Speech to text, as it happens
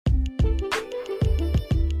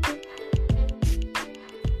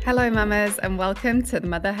Hello, mamas, and welcome to the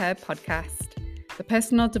Mother Her podcast, the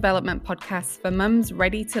personal development podcast for mums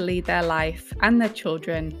ready to lead their life and their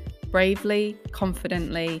children bravely,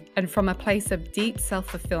 confidently, and from a place of deep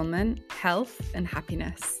self-fulfillment, health, and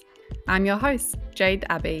happiness. I'm your host, Jade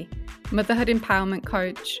Abbey, motherhood empowerment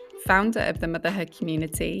coach, founder of the Motherhood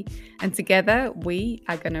community, and together we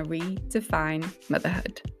are going to redefine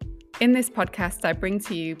motherhood. In this podcast, I bring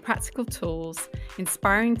to you practical tools,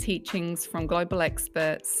 inspiring teachings from global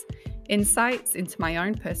experts, insights into my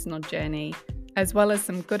own personal journey, as well as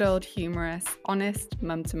some good old humorous, honest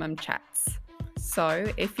mum-to-mum chats.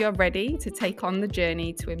 So if you're ready to take on the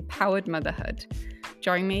journey to empowered motherhood,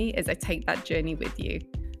 join me as I take that journey with you.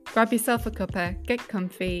 Grab yourself a cuppa, get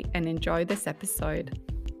comfy, and enjoy this episode.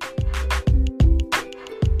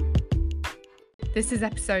 This is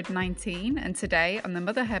episode 19, and today on the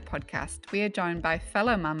Mother Her podcast, we are joined by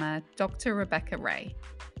fellow mama, Dr. Rebecca Ray.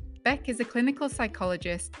 Beck is a clinical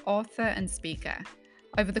psychologist, author, and speaker.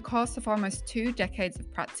 Over the course of almost 2 decades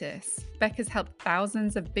of practice, Beck has helped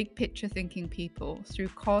thousands of big picture thinking people through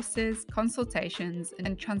courses, consultations,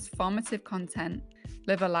 and transformative content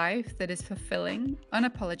live a life that is fulfilling,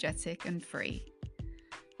 unapologetic, and free.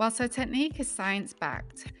 Whilst her technique is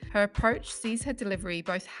science-backed, her approach sees her delivery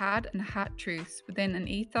both hard and heart truths within an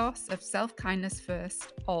ethos of self-kindness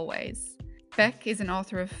first, always. Beck is an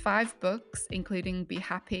author of 5 books, including Be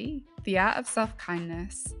Happy, The Art of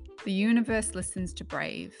Self-Kindness, The Universe Listens to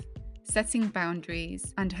Brave, Setting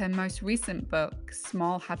Boundaries, and her most recent book,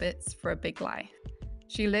 Small Habits for a Big Life.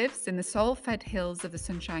 She lives in the soul-fed hills of the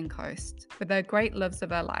Sunshine Coast with her great loves of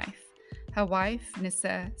her life, her wife,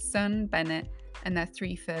 Nissa, son, Bennett, and their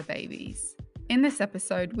 3 fur babies. In this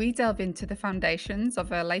episode, we delve into the foundations of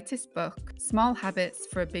her latest book, Small Habits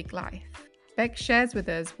for a Big Life. Beck shares with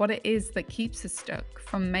us what it is that keeps us stuck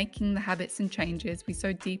from making the habits and changes we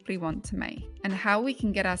so deeply want to make, and how we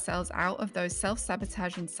can get ourselves out of those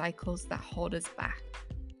self-sabotaging cycles that hold us back.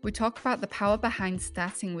 We talk about the power behind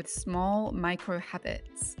starting with small micro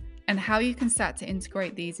habits, and how you can start to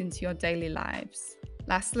integrate these into your daily lives.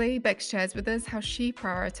 Lastly, Beck shares with us how she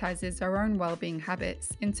prioritizes her own well-being habits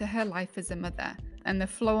into her life as a mother and the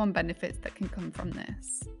flow-on benefits that can come from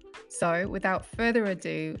this. So, without further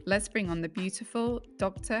ado, let's bring on the beautiful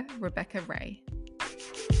Dr. Rebecca Ray.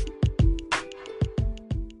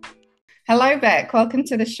 Hello, Beck. Welcome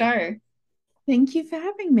to the show. Thank you for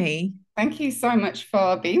having me. Thank you so much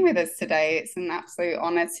for being with us today. It's an absolute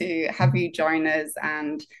honor to have you join us,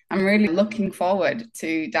 and I'm really looking forward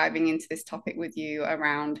to diving into this topic with you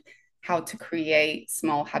around how to create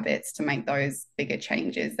small habits to make those bigger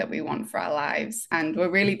changes that we want for our lives. And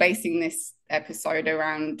we're really basing this episode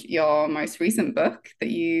around your most recent book that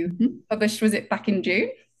you published. Was it back in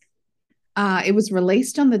June? It was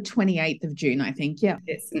released on the 28th of June, I think. Yeah.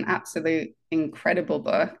 It's an absolute incredible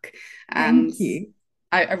book. And thank you.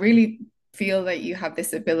 I really feel that you have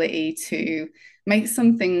this ability to make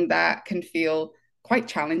something that can feel quite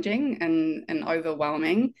challenging and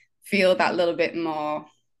overwhelming feel that little bit more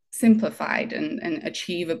simplified and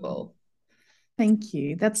achievable. Thank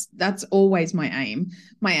you. That's always my aim.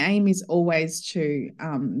 My aim is always to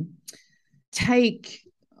take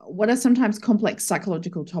what are sometimes complex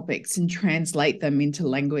psychological topics and translate them into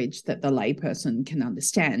language that the layperson can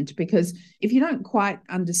understand. Because if you don't quite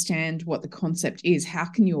understand what the concept is, how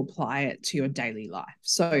can you apply it to your daily life?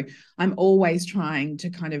 So I'm always trying to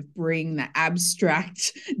kind of bring the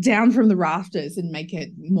abstract down from the rafters and make it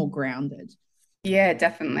more grounded. Yeah,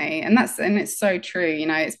 definitely. And it's so true. You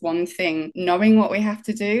know, it's one thing knowing what we have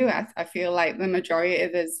to do. I feel like the majority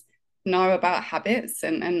of us know about habits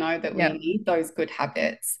and know that we need those good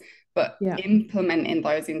habits, but implementing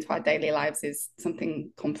those into our daily lives is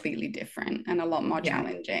something completely different and a lot more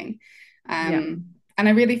challenging. And I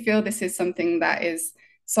really feel this is something that is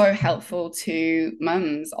so helpful to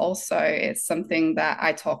mums. Also, it's something that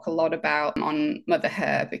I talk a lot about on Mother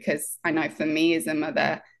Her, because I know for me as a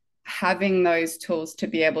mother, having those tools to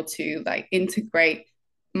be able to like integrate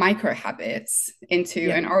micro habits into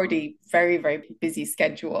an already very, very busy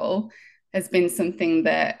schedule has been something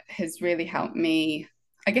that has really helped me,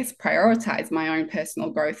 I guess, prioritize my own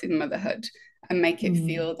personal growth in motherhood and make it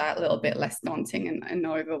feel that little bit less daunting and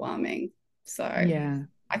overwhelming. So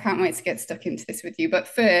I can't wait to get stuck into this with you. But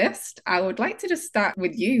first, I would like to just start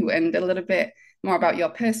with you and a little bit more about your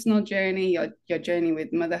personal journey, your journey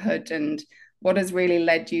with motherhood, and what has really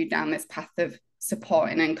led you down this path of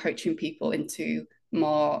supporting and coaching people into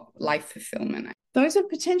more life fulfillment. Those are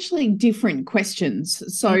potentially different questions.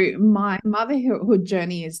 So my motherhood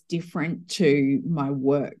journey is different to my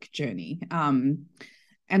work journey.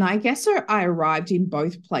 And I guess I arrived in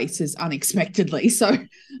both places unexpectedly. So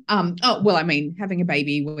Oh, well, I mean, having a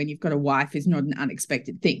baby when you've got a wife is not an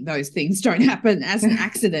unexpected thing. Those things don't happen as an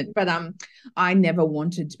accident. But I never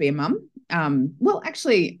wanted to be a mum. Well,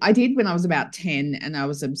 actually, I did when I was about 10, and I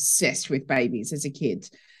was obsessed with babies as a kid.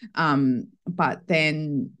 But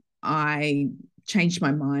then I changed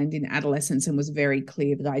my mind in adolescence and was very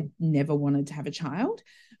clear that I never wanted to have a child.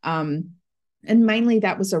 And mainly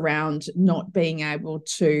that was around not being able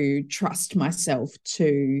to trust myself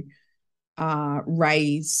to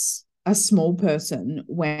raise a small person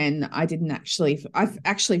when I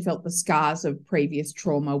actually felt the scars of previous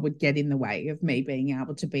trauma would get in the way of me being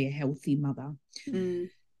able to be a healthy mother. And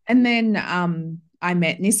then I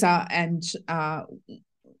met Nissa, and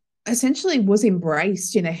essentially was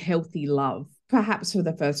embraced in a healthy love, perhaps for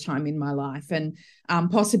the first time in my life. And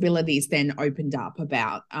possibilities then opened up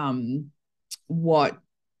about what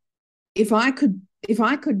if I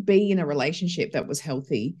could be in a relationship that was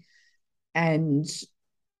healthy and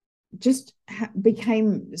just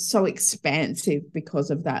became so expansive because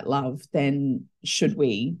of that love, then should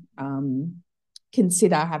we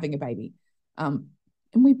consider having a baby? And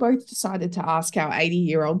we both decided to ask our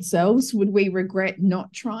 80-year-old selves, would we regret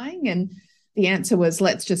not trying? And the answer was,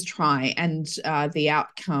 let's just try. And the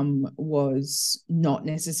outcome was not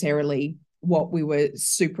necessarily what we were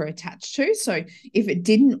super attached to. So if it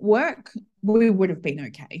didn't work, we would have been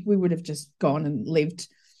okay. We would have just gone and lived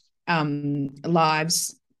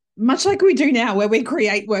lives much like we do now, where we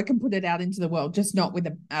create work and put it out into the world, just not with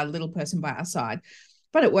a little person by our side.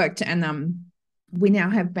 But it worked. And we now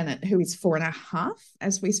have Bennett, who is 4.5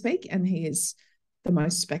 as we speak, and he is the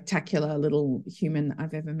most spectacular little human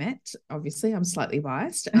I've ever met. Obviously, I'm slightly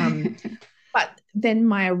biased. But then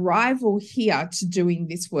my arrival here to doing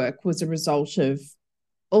this work was a result of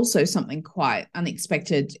also something quite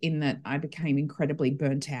unexpected, in that I became incredibly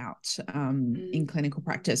burnt out in clinical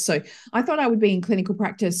practice. So I thought I would be in clinical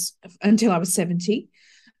practice until I was 70.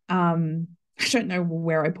 I don't know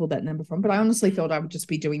where I pulled that number from, but I honestly thought I would just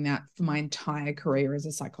be doing that for my entire career as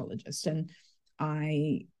a psychologist. And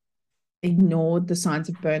I ignored the signs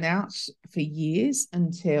of burnout for years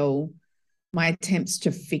until my attempts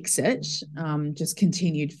to fix it just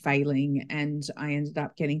continued failing. And I ended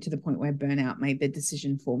up getting to the point where burnout made the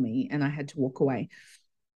decision for me, and I had to walk away.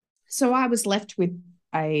 So I was left with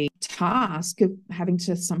a task of having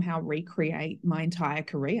to somehow recreate my entire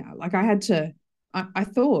career. Like I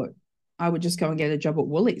thought I would just go and get a job at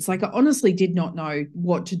Woolies. Like, I honestly did not know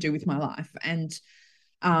what to do with my life. And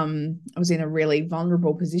I was in a really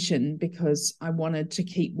vulnerable position because I wanted to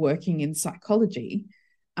keep working in psychology.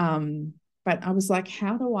 But I was like,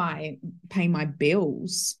 how do I pay my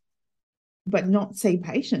bills but not see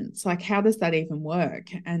patients? Like, how does that even work?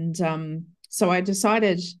 And so I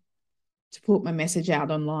decided to put my message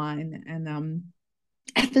out online. And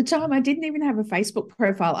at the time, I didn't even have a Facebook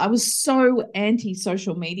profile. I was so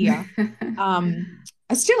anti-social media.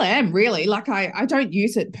 I still am, really. Like, I don't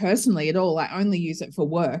use it personally at all. I only use it for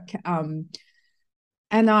work.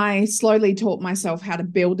 And I slowly taught myself how to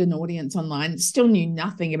build an audience online. Still knew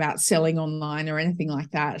nothing about selling online or anything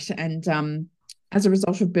like that. And as a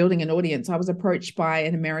result of building an audience, I was approached by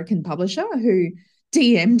an American publisher who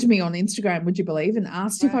DM'd me on Instagram, would you believe, and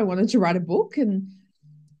asked if I wanted to write a book. And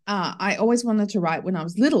I always wanted to write when I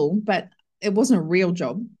was little, but it wasn't a real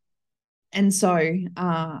job. And so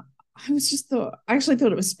I actually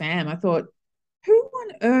thought it was spam. I thought, who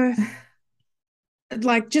on earth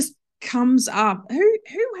just comes up, who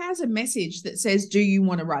has a message that says, do you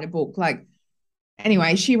want to write a book? Like,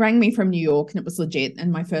 anyway, she rang me from New York, and it was legit,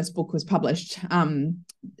 and my first book was published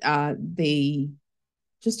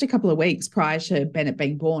just a couple of weeks prior to Bennett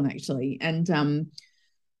being born, actually. And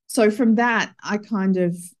so from that, I kind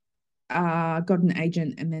of got an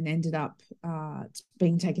agent, and then ended up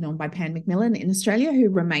being taken on by Pan Macmillan in Australia, who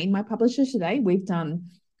remain my publisher today. We've done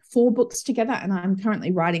 4 books together, and I'm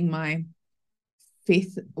currently writing my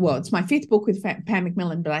it's my 5th book with Pan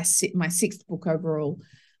Macmillan, but my 6th book overall.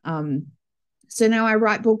 So now I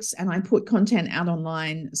write books and I put content out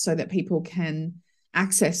online so that people can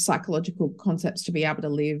access psychological concepts to be able to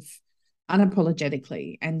live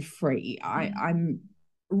unapologetically and free. I'm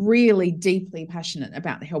really deeply passionate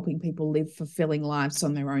about helping people live fulfilling lives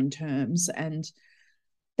on their own terms. And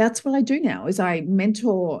that's what I do now, is I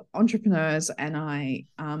mentor entrepreneurs, and I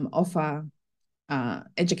offer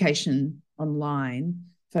education online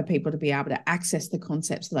for people to be able to access the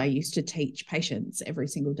concepts that I used to teach patients every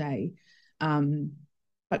single day.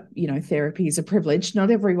 But, therapy is a privilege. Not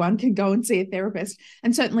everyone can go and see a therapist.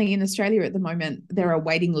 And certainly in Australia at the moment, there are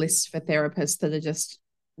waiting lists for therapists that are just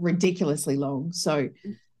ridiculously long. So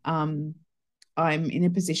I'm in a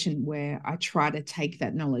position where I try to take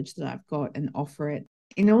that knowledge that I've got and offer it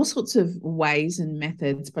in all sorts of ways and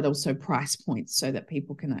methods, but also price points so that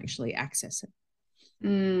people can actually access it.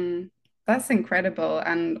 That's incredible.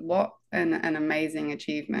 And what an amazing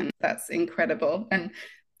achievement. That's incredible. And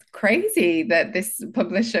crazy that this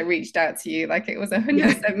publisher reached out to you. Like it was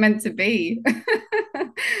 100% meant to be.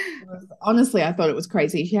 Honestly, I thought it was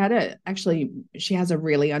crazy. She has a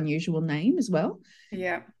really unusual name as well.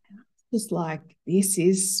 Yeah. Just like, this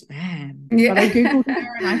is spam. Yeah. But I Googled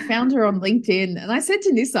her and I found her on LinkedIn, and I said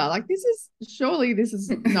to Nissa, like, this is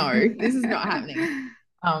not happening.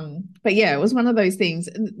 But yeah, it was one of those things.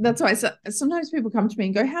 And that's why sometimes people come to me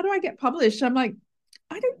and go, how do I get published? I'm like,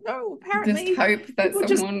 I don't know. Apparently, just hope that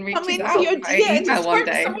someone reaches out by email one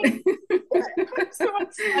day.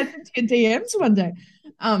 Someone slides into your DMs one day.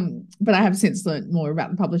 But I have since learned more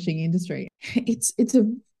about the publishing industry. It's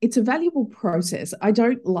a valuable process. I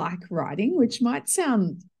don't like writing, which might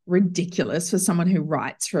sound ridiculous for someone who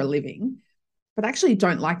writes for a living, but I actually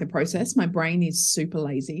don't like the process. My brain is super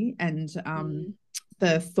lazy, and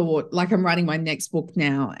the thought, like I'm writing my next book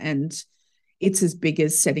now, and it's as big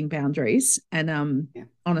as setting boundaries. And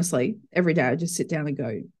honestly, every day I just sit down and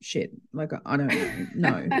go, shit, like I don't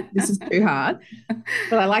know, this is too hard.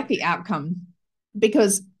 But I like the outcome,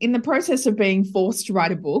 because in the process of being forced to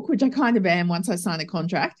write a book, which I kind of am once I sign a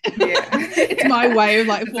contract, it's my way of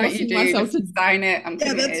like forcing myself to sign it. I'm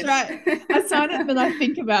committed. That's right. I sign it, but I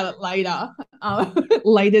think about it later.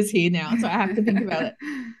 Later's here now, so I have to think about it.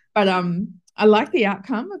 But I like the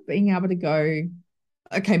outcome of being able to go,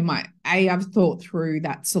 okay, I've thought through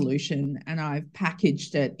that solution and I've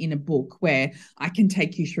packaged it in a book where I can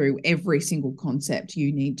take you through every single concept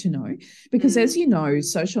you need to know. Because as you know,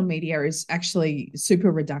 social media is actually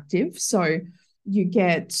super reductive. So you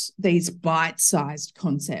get these bite-sized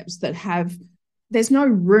concepts that there's no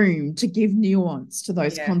room to give nuance to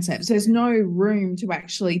those concepts. There's no room to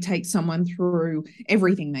actually take someone through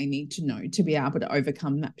everything they need to know to be able to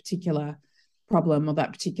overcome that particular problem or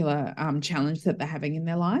that particular challenge that they're having in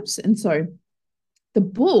their lives. And so the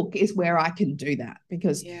book is where I can do that,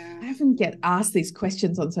 because I often get asked these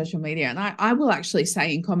questions on social media, and I will actually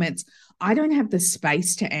say in comments, I don't have the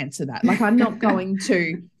space to answer that. Like I'm not going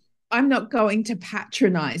to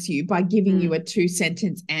patronize you by giving you a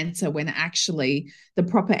 2-sentence answer when actually the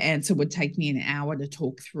proper answer would take me an hour to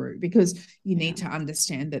talk through, because you need to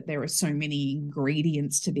understand that there are so many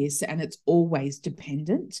ingredients to this and it's always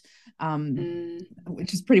dependent,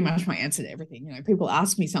 which is pretty much my answer to everything. You know, people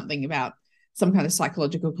ask me something about some kind of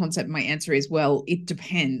psychological concept. My answer is, well, it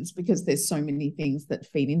depends, because there's so many things that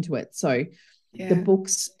feed into it. So the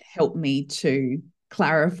books help me to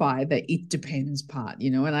clarify the it depends part, you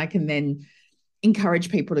know, and I can then encourage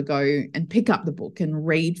people to go and pick up the book and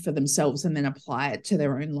read for themselves and then apply it to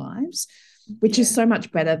their own lives, which is so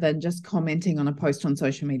much better than just commenting on a post on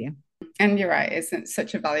social media. And you're right, it's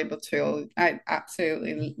such a valuable tool. I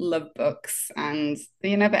absolutely love books, and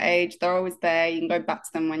they never age. They're always there. You can go back to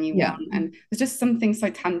them when you want. And there's just something so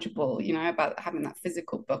tangible, you know, about having that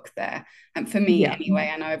physical book there. And for me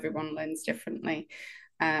anyway, I know everyone learns differently.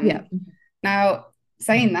 Now,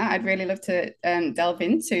 saying that, I'd really love to delve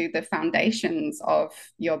into the foundations of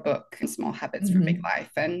your book, Small Habits for a Big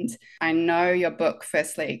Life. And I know your book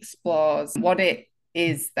firstly explores what it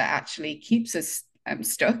is that actually keeps us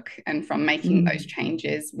stuck and from making those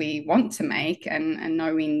changes we want to make and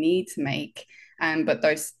know we need to make, but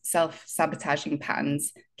those self-sabotaging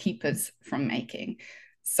patterns keep us from making.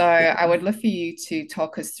 So I would love for you to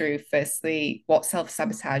talk us through firstly what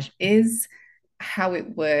self-sabotage is, how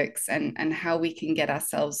it works, and how we can get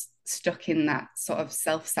ourselves stuck in that sort of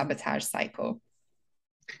self-sabotage cycle.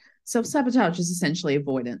 Self-sabotage is essentially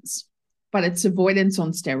avoidance, but it's avoidance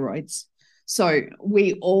on steroids. So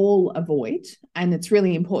we all avoid, and it's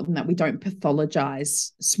really important that we don't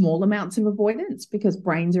pathologize small amounts of avoidance, because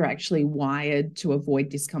brains are actually wired to avoid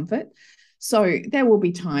discomfort. So there will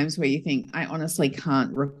be times where you think, I honestly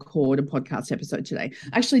can't record a podcast episode today.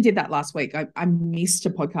 I actually did that last week. I missed a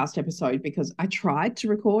podcast episode because I tried to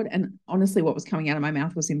record, and honestly, what was coming out of my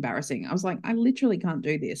mouth was embarrassing. I was like, I literally can't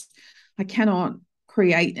do this. I cannot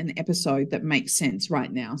create an episode that makes sense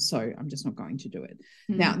right now, so I'm just not going to do it.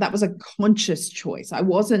 Now, that was a conscious choice. I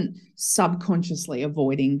wasn't subconsciously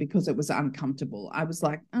avoiding because it was uncomfortable. I was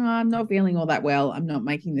like, I'm not feeling all that well. I'm not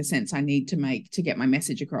making the sense I need to make to get my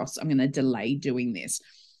message across. I'm going to delay doing this.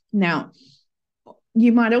 Now,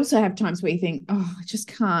 you might also have times where you think, I just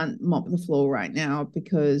can't mop the floor right now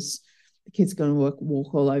because the kid's going to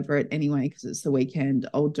walk all over it anyway because it's the weekend.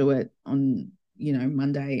 I'll do it on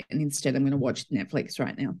Monday, and instead I'm going to watch Netflix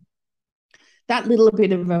right now. That little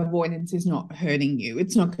bit of avoidance is not hurting you.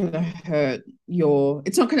 It's not going to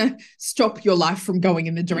stop your life from going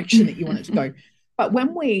in the direction that you want it to go. But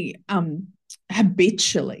when we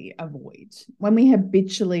habitually avoid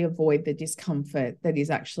the discomfort that is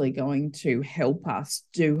actually going to help us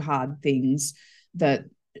do hard things that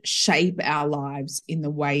shape our lives in the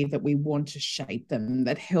way that we want to shape them,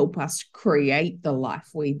 that help us create the life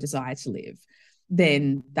we desire to live,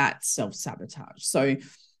 then that's self-sabotage. So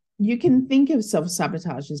you can think of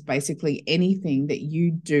self-sabotage as basically anything that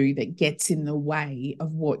you do that gets in the way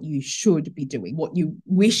of what you should be doing, what you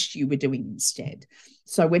wish you were doing instead.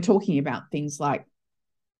 So we're talking about things like,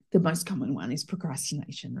 the most common one is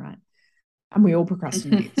procrastination, right? And we all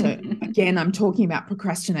procrastinate. So again, I'm talking about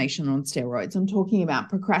procrastination on steroids. I'm talking about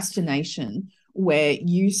procrastination where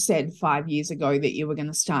you said 5 years ago that you were going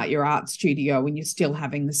to start your art studio and you're still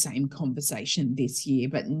having the same conversation this year,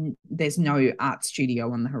 but there's no art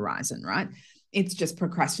studio on the horizon, right? It's just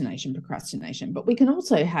procrastination. But we can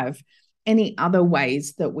also have any other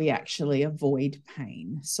ways that we actually avoid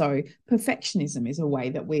pain. So perfectionism is a way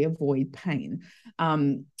that we avoid pain.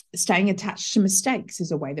 Staying attached to mistakes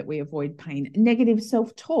is a way that we avoid pain. Negative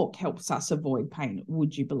self-talk helps us avoid pain,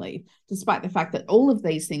 would you believe? Despite the fact that all of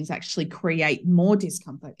these things actually create more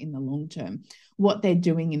discomfort in the long term, what they're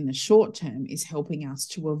doing in the short term is helping us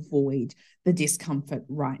to avoid the discomfort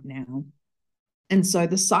right now. And so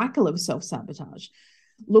the cycle of self-sabotage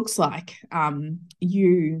looks like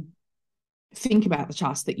you think about the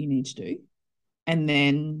task that you need to do, and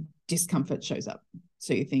then discomfort shows up.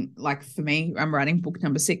 So you think, like for me, I'm writing book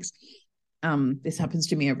number 6. This happens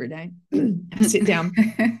to me every day. I sit down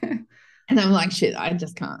and I'm like, shit, I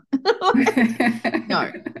just can't.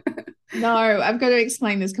 No, I've got to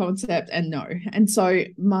explain this concept, and no. And so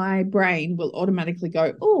my brain will automatically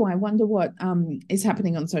go, oh, I wonder what is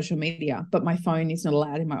happening on social media, but my phone is not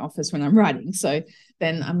allowed in my office when I'm writing. So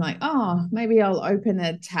then I'm like, oh, maybe I'll open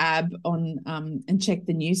a tab on and check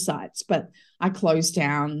the news sites, but I close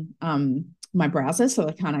down my browser so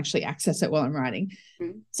I can't actually access it while I'm writing.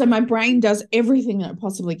 Mm-hmm. So my brain does everything that it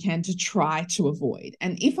possibly can to try to avoid.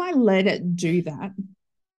 And if I let it do that,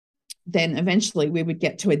 then eventually we would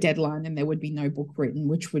get to a deadline and there would be no book written,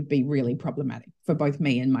 which would be really problematic for both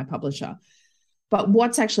me and my publisher. But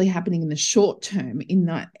what's actually happening in the short term, in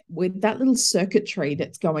that with that little circuitry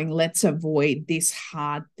that's going, let's avoid this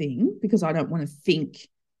hard thing because I don't want to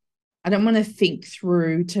think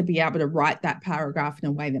through to be able to write that paragraph in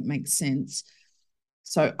a way that makes sense.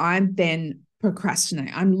 So I'm then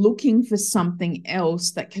procrastinate. I'm looking for something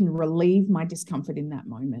else that can relieve my discomfort in that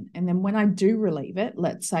moment. And then when I do relieve it,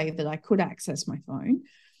 let's say that I could access my phone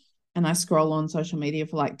and I scroll on social media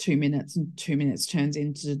for like 2 minutes, and 2 minutes turns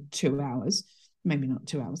into 2 hours. Maybe not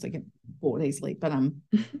 2 hours, I get bored easily, but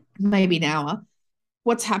maybe an hour.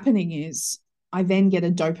 What's happening is I then get a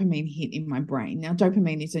dopamine hit in my brain. Now,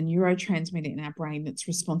 dopamine is a neurotransmitter in our brain that's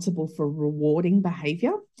responsible for rewarding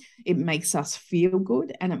behavior. It makes us feel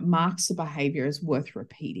good and it marks the behavior as worth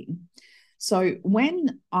repeating. So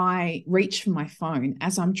when I reach for my phone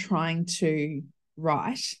as I'm trying to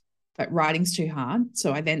write, but writing's too hard,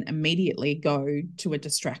 so I then immediately go to a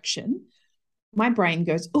distraction, my brain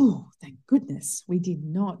goes, oh, thank goodness, we did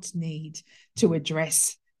not need to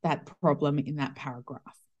address that problem in that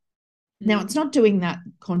paragraph. Now, it's not doing that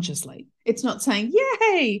consciously. It's not saying,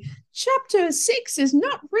 yay, chapter 6 is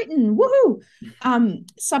not written, woohoo.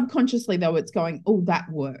 Subconsciously, though, it's going, oh,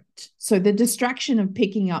 that worked. So the distraction of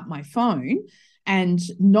picking up my phone and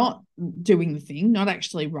not doing the thing, not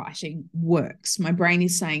actually writing, works. My brain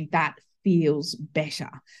is saying that feels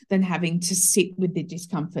better than having to sit with the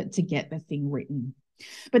discomfort to get the thing written.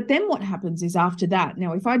 But then what happens is after that,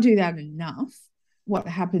 now, if I do that enough, what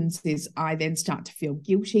happens is I then start to feel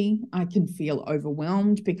guilty. I can feel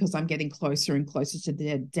overwhelmed because I'm getting closer and closer to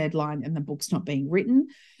the deadline and the book's not being written.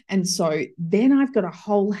 And so then I've got a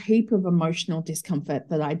whole heap of emotional discomfort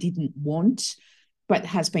that I didn't want, but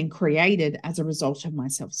has been created as a result of my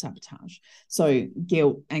self-sabotage. So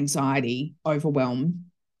guilt, anxiety, overwhelm,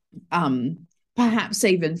 perhaps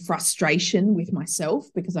even frustration with myself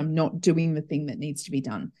because I'm not doing the thing that needs to be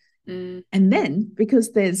done. And then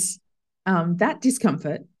because there's that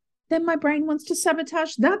discomfort, then my brain wants to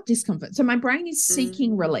sabotage that discomfort. So my brain is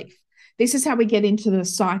seeking relief. This is how we get into the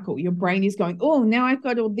cycle. Your brain is going, oh, now I've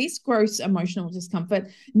got all this gross emotional discomfort.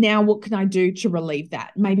 Now what can I do to relieve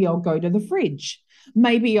that? Maybe I'll go to the fridge.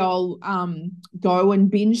 Maybe I'll go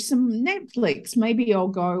and binge some Netflix. Maybe I'll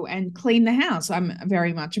go and clean the house. I'm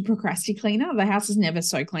very much a procrastinator cleaner. The house is never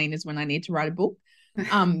so clean as when I need to write a book.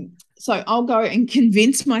 So I'll go and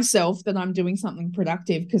convince myself that I'm doing something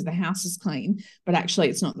productive because the house is clean, but actually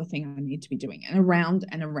it's not the thing I need to be doing. And around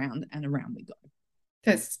and around and around we go.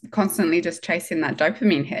 Just constantly just chasing that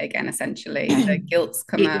dopamine hit again, essentially. The guilt's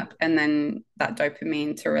come up and then that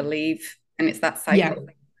dopamine to relieve and it's that Yeah. cycle.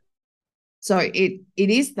 So it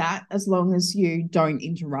is that, as long as you don't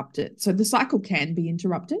interrupt it. So the cycle can be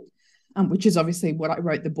interrupted, which is obviously what I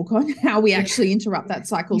wrote the book on, how we actually interrupt that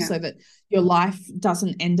cycle so that your life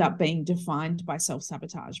doesn't end up being defined by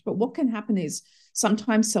self-sabotage. But what can happen is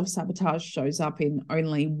sometimes self-sabotage shows up in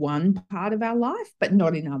only one part of our life, but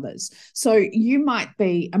not in others. So you might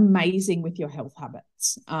be amazing with your health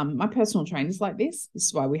habits. My personal trainer's like this. This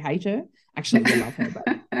is why we hate her. Actually, we love her,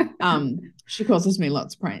 but she causes me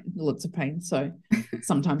lots of pain. So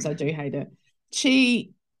sometimes I do hate her.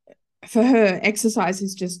 For her, exercise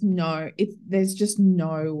is just there's just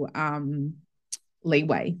no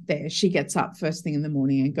leeway there. She gets up first thing in the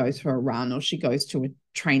morning and goes for a run, or she goes to a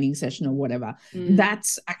training session or whatever.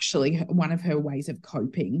 That's actually one of her ways of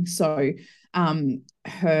coping. So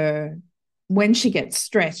when she gets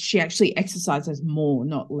stressed, she actually exercises more,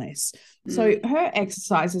 not less. So her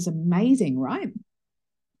exercise is amazing, right?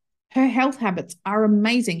 Her health habits are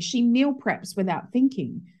amazing. She meal preps without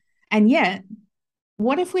thinking. And yet,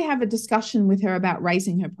 what if we have a discussion with her about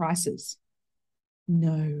raising her prices?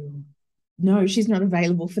 No, she's not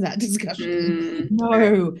available for that discussion.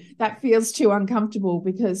 No, that feels too uncomfortable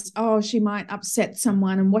because, she might upset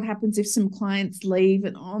someone. And what happens if some clients leave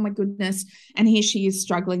and, oh my goodness, and here she is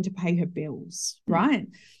struggling to pay her bills, right?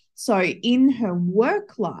 So in her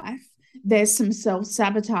work life, there's some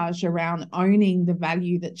self-sabotage around owning the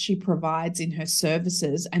value that she provides in her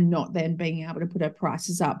services and not then being able to put her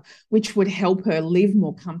prices up, which would help her live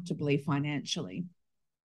more comfortably financially.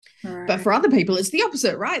 Right. But for other people, it's the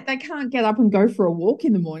opposite, right? They can't get up and go for a walk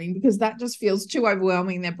in the morning because that just feels too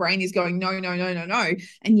overwhelming. Their brain is going, no.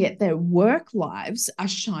 And yet their work lives are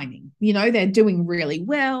shining. They're doing really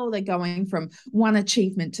well. They're going from one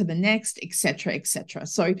achievement to the next, et cetera, et cetera.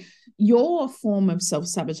 So your form of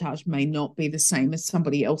self-sabotage may not be the same as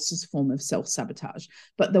somebody else's form of self-sabotage.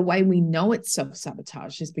 But the way we know it's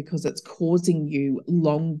self-sabotage is because it's causing you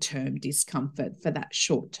long-term discomfort for that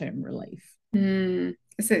short-term relief.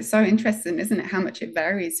 So it's so interesting, isn't it, how much it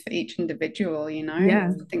varies for each individual,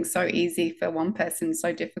 Yeah. I think so easy for one person,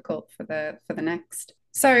 so difficult for the next.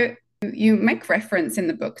 So you make reference in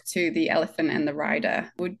the book to the elephant and the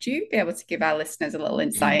rider. Would you be able to give our listeners a little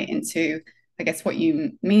insight into, I guess, what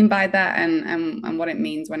you mean by that and what it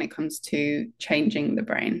means when it comes to changing the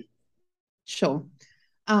brain? Sure.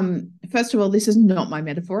 First of all, this is not my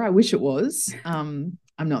metaphor. I wish it was.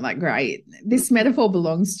 I'm not that great. This metaphor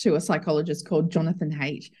belongs to a psychologist called Jonathan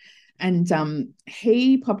Haidt. And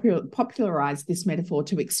he popularized this metaphor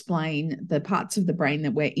to explain the parts of the brain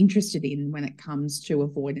that we're interested in when it comes to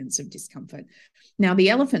avoidance of discomfort. Now,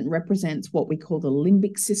 the elephant represents what we call the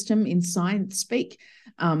limbic system in science speak,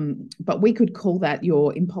 but we could call that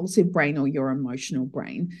your impulsive brain or your emotional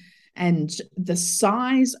brain. And the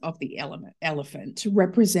size of the elephant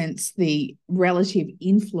represents the relative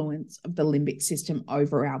influence of the limbic system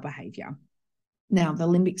over our behavior. Now, the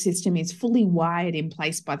limbic system is fully wired in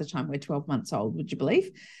place by the time we're 12 months old, would you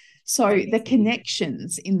believe? So the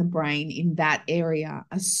connections in the brain in that area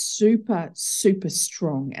are super, super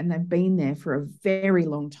strong, and they've been there for a very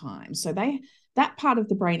long time. So that part of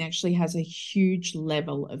the brain actually has a huge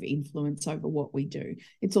level of influence over what we do.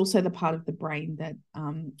 It's also the part of the brain that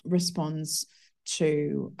responds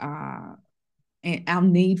to our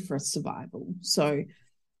need for survival. So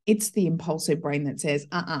it's the impulsive brain that says,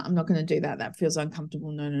 I'm not going to do that. That feels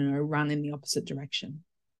uncomfortable. No, run in the opposite direction.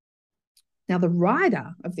 Now, the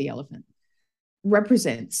rider of the elephant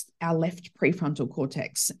represents our left prefrontal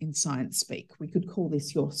cortex in science speak. We could call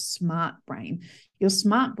this your smart brain. Your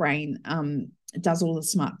smart brain does all the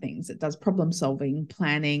smart things. It does problem solving,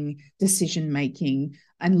 planning, decision making,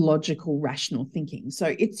 and logical, rational thinking.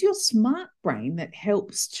 So it's your smart brain that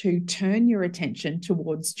helps to turn your attention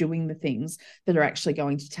towards doing the things that are actually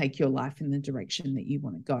going to take your life in the direction that you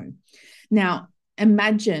want to go. Now,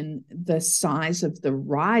 imagine the size of the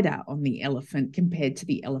rider on the elephant compared to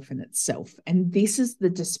the elephant itself. And this is the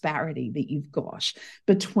disparity that you've got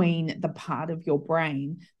between the part of your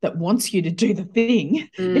brain that wants you to do the thing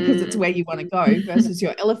because it's where you want to go versus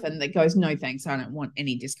your elephant that goes, no, thanks, I don't want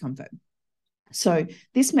any discomfort. So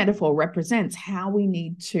this metaphor represents how we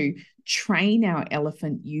need to train our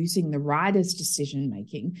elephant using the rider's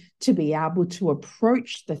decision-making to be able to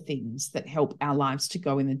approach the things that help our lives to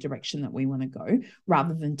go in the direction that we want to go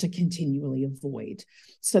rather than to continually avoid.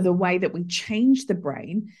 So the way that we change the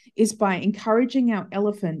brain is by encouraging our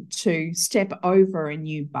elephant to step over a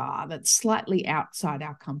new bar that's slightly outside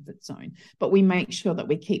our comfort zone, but we make sure that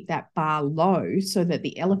we keep that bar low so that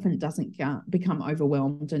the elephant doesn't become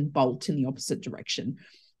overwhelmed and bolt in the opposite direction.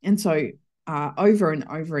 And so over and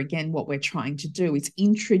over again, what we're trying to do is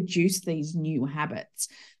introduce these new habits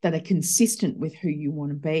that are consistent with who you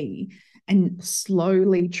want to be, and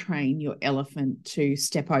slowly train your elephant to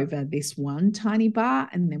step over this one tiny bar,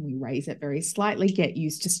 and then we raise it very slightly, get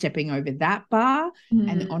used to stepping over that bar,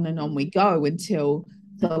 and on we go until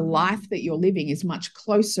the life that you're living is much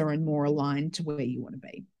closer and more aligned to where you want to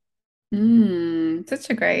be. Such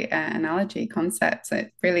a great analogy concept.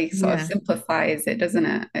 It really sort of simplifies it, doesn't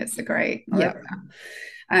it? It's a great, I love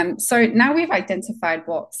that. So now we've identified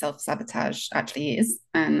what self-sabotage actually is,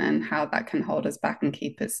 and how that can hold us back and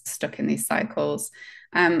keep us stuck in these cycles.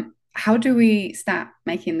 How do we start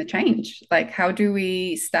making the change? Like, how do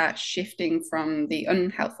we start shifting from the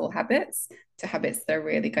unhelpful habits to habits that are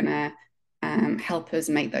really going to help us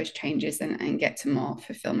make those changes and get to more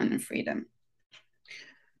fulfillment and freedom?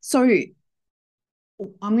 So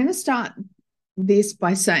I'm going to start this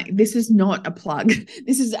by saying this is not a plug.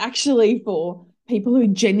 This is actually for people who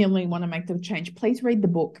genuinely want to make the change. Please read the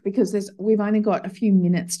book, because we've only got a few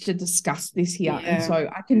minutes to discuss this here. And so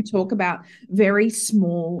I can talk about very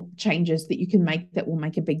small changes that you can make that will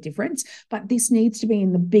make a big difference. But this needs to be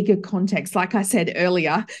in the bigger context. Like I said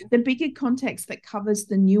earlier, the bigger context that covers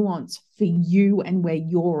the nuance for you and where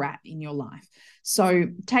you're at in your life. So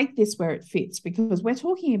take this where it fits, because we're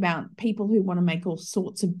talking about people who want to make all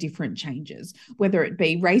sorts of different changes, whether it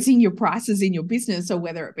be raising your prices in your business or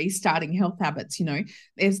whether it be starting health habits. You know,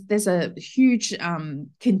 there's a huge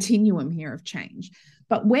continuum here of change.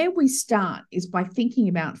 But where we start is by thinking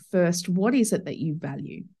about first, what is it that you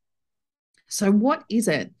value? So what is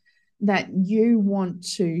it that you want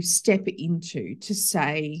to step into to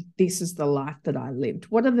say, this is the life that I lived?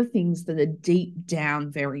 What are the things that are deep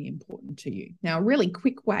down very important to you? Now, a really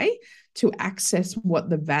quick way to access what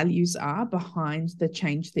the values are behind the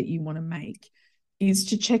change that you want to make is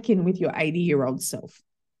to check in with your 80-year-old self.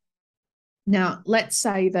 Now, let's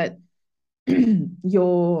say that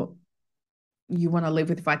you want to live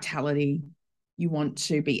with vitality, you want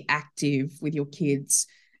to be active with your kids,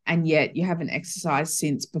 and yet you haven't exercised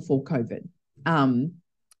since before COVID,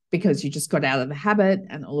 because you just got out of the habit,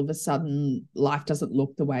 and all of a sudden life doesn't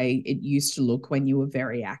look the way it used to look when you were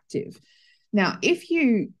very active. Now, if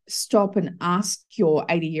you stop and ask your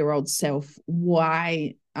 80-year-old self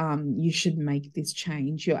why you should make this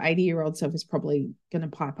change, your 80-year-old self is probably going to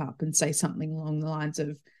pipe up and say something along the lines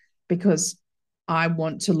of, because I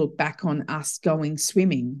want to look back on us going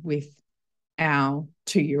swimming with our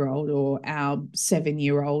 2-year-old or our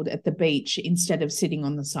 7-year-old at the beach instead of sitting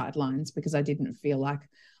on the sidelines, because I didn't feel like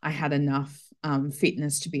I had enough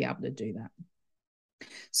fitness to be able to do that.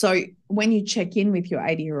 So when you check in with your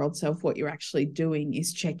 80-year-old self, what you're actually doing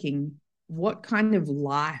is checking, what kind of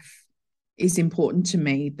life is important to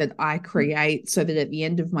me that I create, so that at the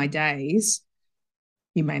end of my days,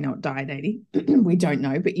 you may not die at 80, we don't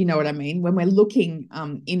know, but you know what I mean? When we're looking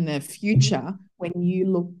in the future, when you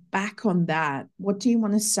look back on that, what do you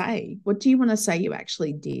want to say? What do you want to say you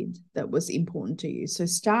actually did that was important to you? So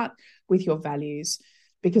start with your values,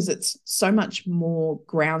 because it's so much more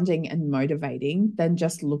grounding and motivating than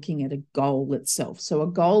just looking at a goal itself. So a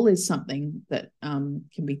goal is something that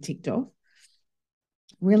can be ticked off.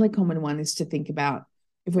 Really common one is to think about,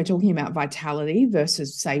 if we're talking about vitality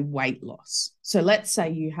versus, say, weight loss. So let's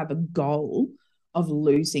say you have a goal of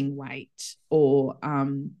losing weight, or I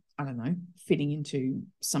don't know, fitting into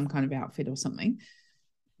some kind of outfit or something.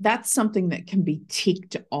 That's something that can be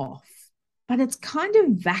ticked off, but it's kind of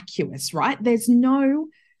vacuous, right? There's no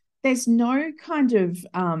kind of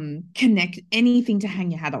connect, anything to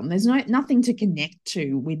hang your hat on. There's nothing to connect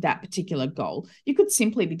to with that particular goal. You could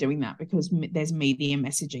simply be doing that because there's media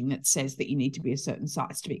messaging that says that you need to be a certain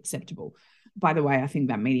size to be acceptable. By the way, I think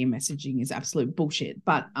that media messaging is absolute bullshit,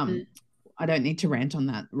 but I don't need to rant on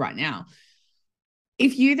that right now.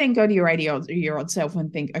 If you then go to your 80-year-old self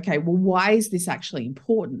and think, okay, well, why is this actually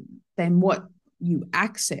important? Then what you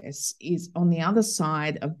access is, on the other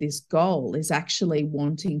side of this goal, is actually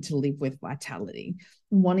wanting to live with vitality,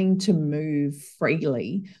 wanting to move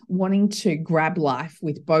freely, wanting to grab life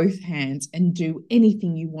with both hands and do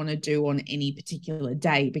anything you want to do on any particular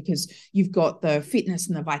day, because you've got the fitness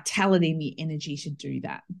and the vitality and the energy to do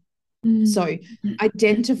that. So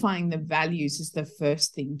identifying the values is the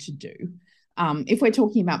first thing to do. If we're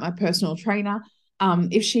talking about my personal trainer,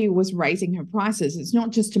 if she was raising her prices, it's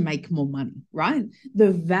not just to make more money, right?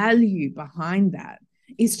 The value behind that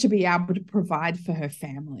is to be able to provide for her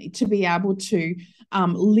family, to be able to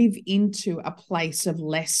live into a place of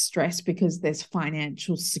less stress because there's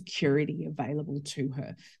financial security available to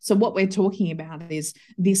her. So what we're talking about is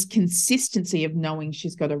this consistency of knowing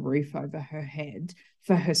she's got a roof over her head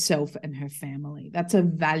for herself and her family. That's a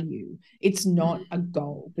value. It's not a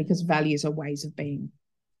goal, because values are ways of being.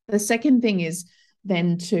 The second thing is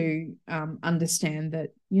then to understand that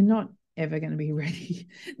you're not ever going to be ready.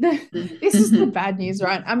 This is the bad news,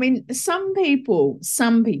 right? I mean, some people,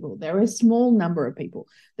 there are a small number of people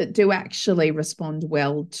that do actually respond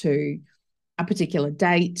well to a particular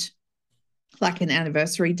date, like an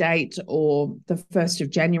anniversary date, or the 1st of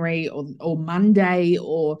January, or Monday,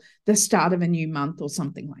 or the start of a new month, or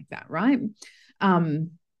something like that, right?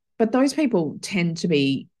 But those people tend to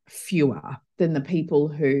be fewer than the people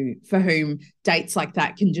for whom dates like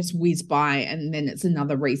that can just whiz by, and then it's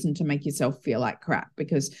another reason to make yourself feel like crap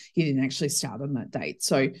because you didn't actually start on that date.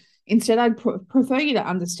 So instead, I'd prefer you to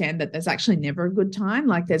understand that there's actually never a good time.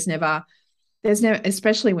 Like there's never,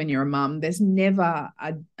 especially when you're a mum, there's never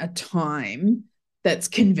a time that's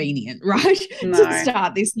convenient, right? No. To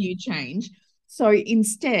start this new change. So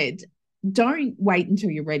instead, don't wait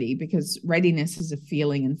until you're ready, because readiness is a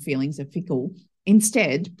feeling and feelings are fickle.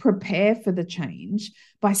 Instead, prepare for the change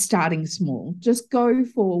by starting small. Just go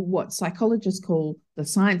for what psychologists call the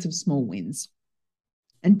science of small wins,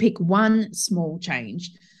 and pick one small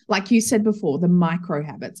change. Like you said before, the micro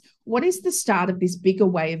habits. What is the start of this bigger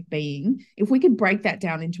way of being? If we could break that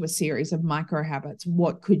down into a series of micro habits,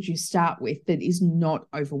 what could you start with that is not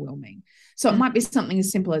overwhelming? So it might be something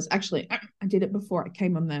as simple as, actually, I did it before I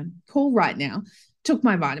came on the call right now, took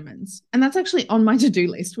my vitamins. And that's actually on my to-do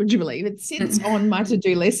list. Would you believe it sits on my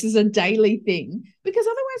to-do list as a daily thing? Because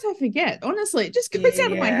otherwise I forget. Honestly, it just goes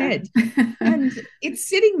out of my head. And it's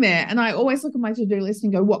sitting there. And I always look at my to-do list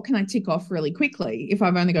and go, what can I tick off really quickly if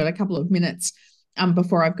I've only got a couple of minutes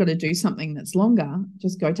before I've got to do something that's longer?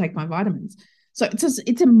 Just go take my vitamins. So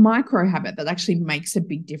it's a micro habit that actually makes a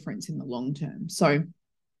big difference in the long term. So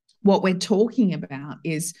what we're talking about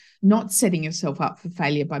is not setting yourself up for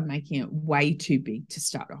failure by making it way too big to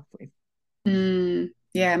start off with.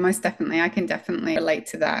 Yeah, most definitely. I can definitely relate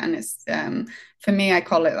to that. And it's for me, I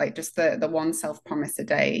call it like just the one self-promise a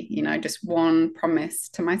day, just one promise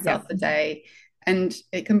to myself a day. And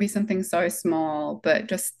it can be something so small, but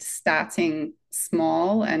just starting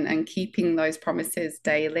small and keeping those promises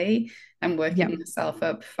daily and working yourself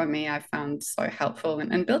up, for me, I found so helpful,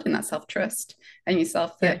 and building that self-trust and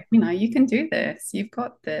yourself that, you can do this, you've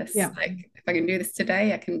got this. Like if I can do this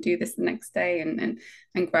today, I can do this the next day,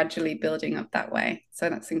 and gradually building up that way.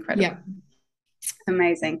 So that's incredible.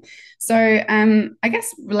 Amazing. So I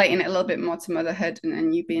guess relating it a little bit more to motherhood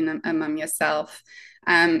and you being a mum yourself,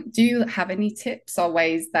 do you have any tips or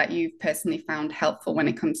ways that you've personally found helpful when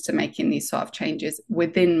it comes to making these sort of changes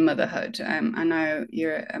within motherhood? I know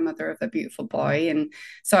you're a mother of a beautiful boy, and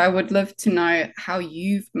so I would love to know how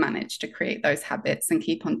you've managed to create those habits and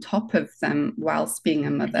keep on top of them whilst being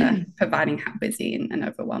a mother, providing how busy and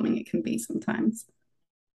overwhelming it can be sometimes.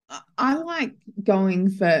 I like going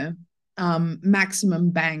for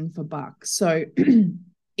maximum bang for buck. So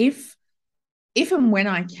if and when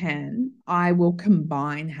I can, I will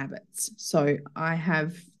combine habits. So I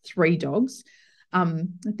have 3 dogs.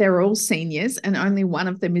 They're all seniors, and only one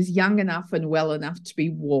of them is young enough and well enough to be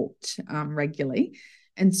walked regularly.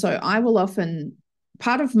 And so I will often,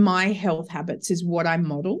 part of my health habits is what I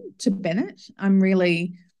model to Bennett.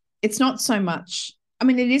 It's not so much, I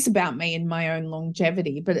mean, it is about me and my own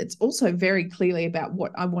longevity, but it's also very clearly about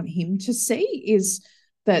what I want him to see, is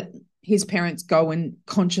that his parents go and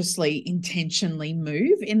consciously, intentionally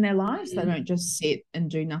move in their lives. They don't just sit and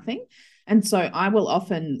do nothing. And so I will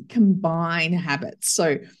often combine habits.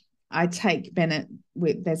 So I take Bennett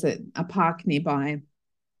there's a park nearby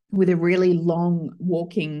with a really long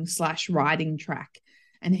walking / riding track.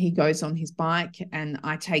 And he goes on his bike and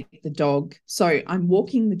I take the dog. So I'm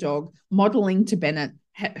walking the dog, modeling to Bennett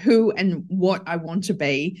who and what I want to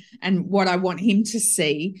be and what I want him to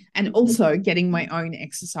see, and also getting my own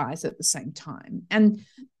exercise at the same time. And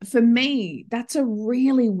for me, that's a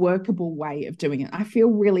really workable way of doing it. I feel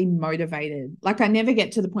really motivated. Like I never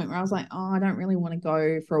get to the point where I was like, oh, I don't really want to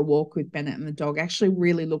go for a walk with Bennett and the dog. I actually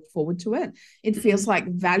really look forward to it. It feels like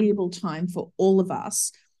valuable time for all of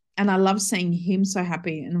us. And I love seeing him so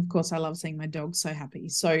happy. And of course, I love seeing my dog so happy.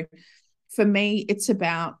 So for me, it's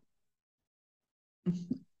about,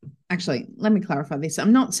 actually, let me clarify this.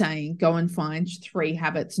 I'm not saying go and find 3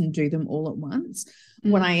 habits and do them all at once.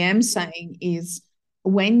 What I am saying is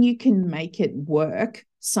when you can make it work,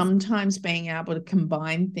 sometimes being able to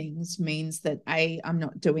combine things means that I'm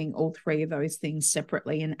not doing all 3 of those things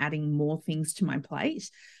separately and adding more things to my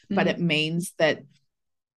plate, but it means that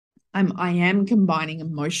I am combining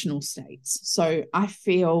emotional states. So I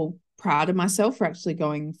feel proud of myself for actually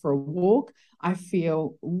going for a walk. I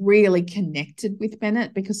feel really connected with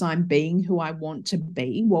Bennett because I'm being who I want to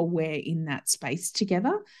be while we're in that space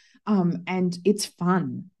together. And it's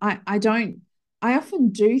fun. I often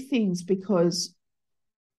do things because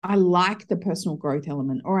I like the personal growth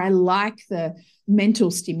element, or I like the mental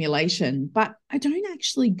stimulation, but I don't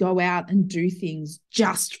actually go out and do things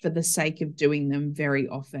just for the sake of doing them very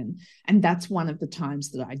often. And that's one of the times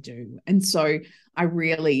that I do. And so I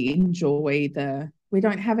really enjoy we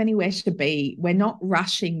don't have anywhere to be. We're not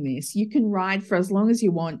rushing this. You can ride for as long as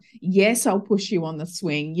you want. Yes, I'll push you on the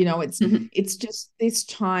swing. It's just this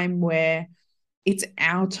time where it's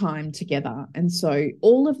our time together. And so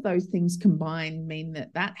all of those things combined mean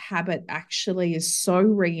that habit actually is so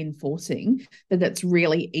reinforcing that it's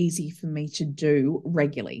really easy for me to do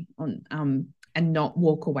regularly and not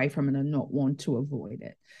walk away from it and not want to avoid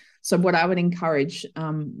it. So what I would encourage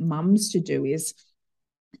mums to do is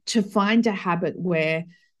to find a habit where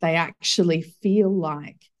they actually feel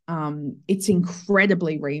like it's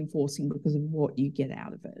incredibly reinforcing because of what you get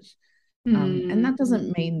out of it. And that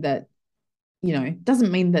doesn't mean that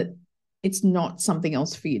it's not something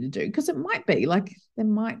else for you to do, because it might be like there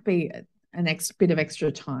might be an bit of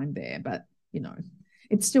extra time there, but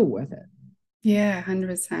it's still worth it. Yeah,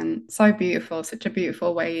 100%. So beautiful, such a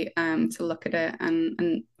beautiful way to look at it,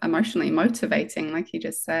 and emotionally motivating, like you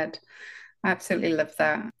just said. I absolutely love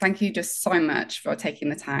that. Thank you just so much for taking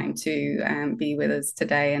the time to be with us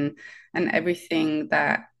today, and everything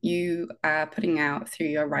that you are putting out through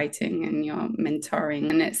your writing and your mentoring.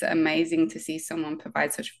 And it's amazing to see someone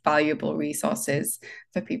provide such valuable resources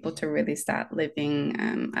for people to really start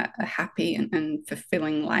living a happy and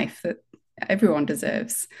fulfilling life that everyone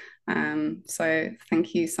deserves. So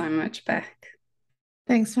thank you so much, Beck.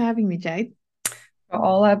 Thanks for having me, Jade. For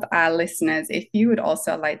all of our listeners, if you would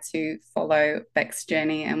also like to follow Beck's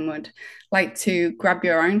journey and would like to grab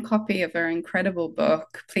your own copy of her incredible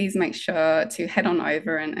book, please make sure to head on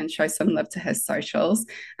over and show some love to her socials.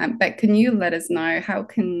 Beck, can you let us know how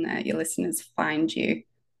can your listeners find you?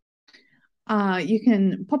 You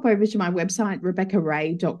can pop over to my website,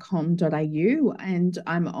 rebeccaray.com.au, and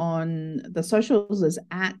I'm on the socials as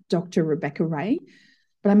at Dr. Rebecca Ray.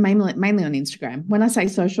 But I'm mainly on Instagram. When I say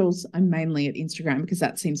socials, I'm mainly at Instagram because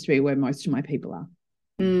that seems to be where most of my people are.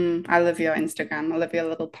 I love your Instagram. I love your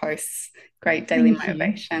little posts. Great daily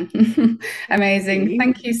motivation. Amazing.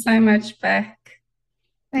 Thank you so much, Beck.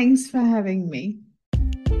 Thanks for having me.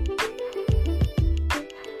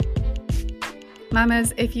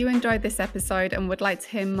 Mamas, if you enjoyed this episode and would like to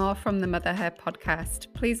hear more from the Mother Hair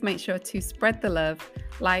podcast, please make sure to spread the love,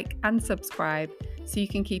 like and subscribe so you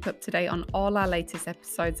can keep up to date on all our latest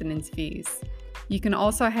episodes and interviews. You can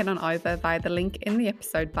also head on over via the link in the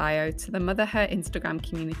episode bio to the Mother Hair Instagram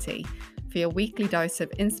community for your weekly dose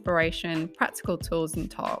of inspiration, practical tools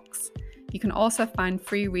and talks. You can also find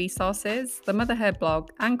free resources, the Mother Hair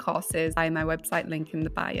blog and courses via my website link in the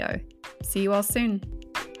bio. See you all soon.